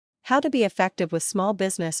How to be effective with small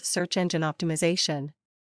business search engine optimization.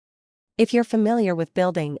 If you're familiar with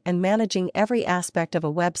building and managing every aspect of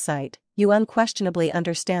a website, you unquestionably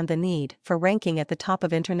understand the need for ranking at the top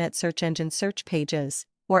of Internet search engine search pages,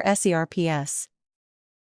 or SERPs.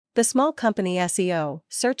 The small company SEO,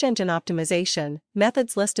 search engine optimization,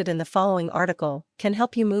 methods listed in the following article can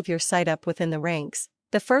help you move your site up within the ranks.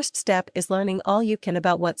 The first step is learning all you can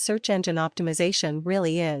about what search engine optimization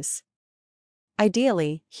really is.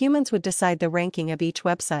 Ideally, humans would decide the ranking of each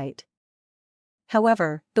website.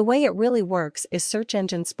 However, the way it really works is search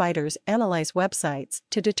engine spiders analyze websites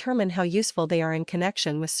to determine how useful they are in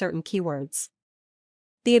connection with certain keywords.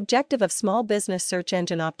 The objective of small business search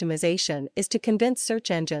engine optimization is to convince search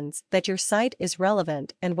engines that your site is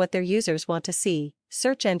relevant and what their users want to see.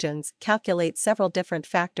 Search engines calculate several different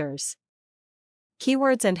factors.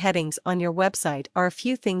 Keywords and headings on your website are a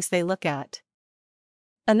few things they look at.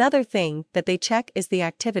 Another thing that they check is the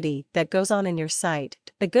activity that goes on in your site.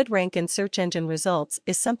 A good rank in search engine results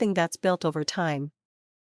is something that's built over time.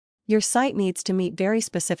 Your site needs to meet very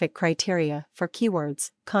specific criteria for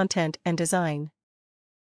keywords, content, and design.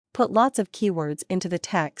 Put lots of keywords into the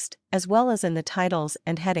text, as well as in the titles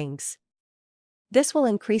and headings. This will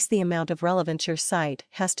increase the amount of relevance your site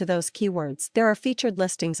has to those keywords. There are featured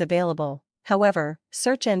listings available. However,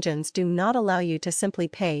 search engines do not allow you to simply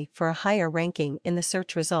pay for a higher ranking in the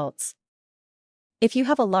search results. If you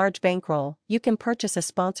have a large bankroll, you can purchase a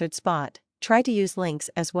sponsored spot. Try to use links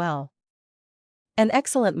as well. An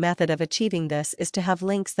excellent method of achieving this is to have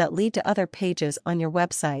links that lead to other pages on your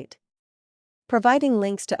website. Providing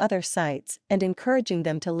links to other sites and encouraging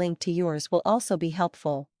them to link to yours will also be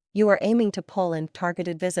helpful. You are aiming to pull in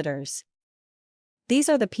targeted visitors. These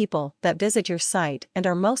are the people that visit your site and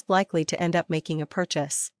are most likely to end up making a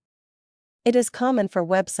purchase. It is common for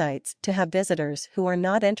websites to have visitors who are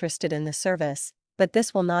not interested in the service, but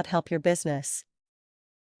this will not help your business.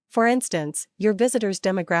 For instance, your visitors'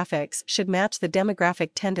 demographics should match the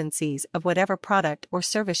demographic tendencies of whatever product or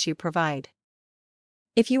service you provide.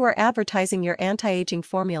 If you are advertising your anti-aging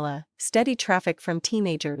formula, steady traffic from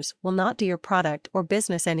teenagers will not do your product or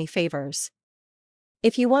business any favors.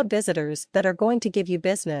 If you want visitors that are going to give you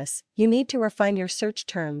business, you need to refine your search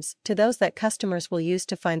terms to those that customers will use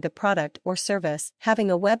to find the product or service. Having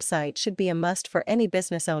a website should be a must for any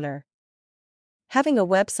business owner. Having a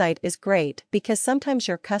website is great because sometimes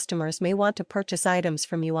your customers may want to purchase items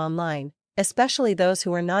from you online, especially those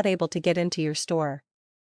who are not able to get into your store.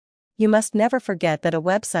 You must never forget that a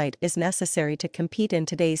website is necessary to compete in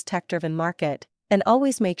today's tech-driven market, and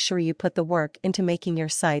always make sure you put the work into making your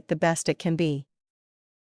site the best it can be.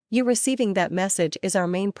 You receiving that message is our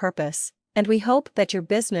main purpose, and we hope that your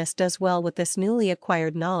business does well with this newly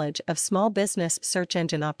acquired knowledge of small business search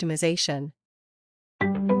engine optimization.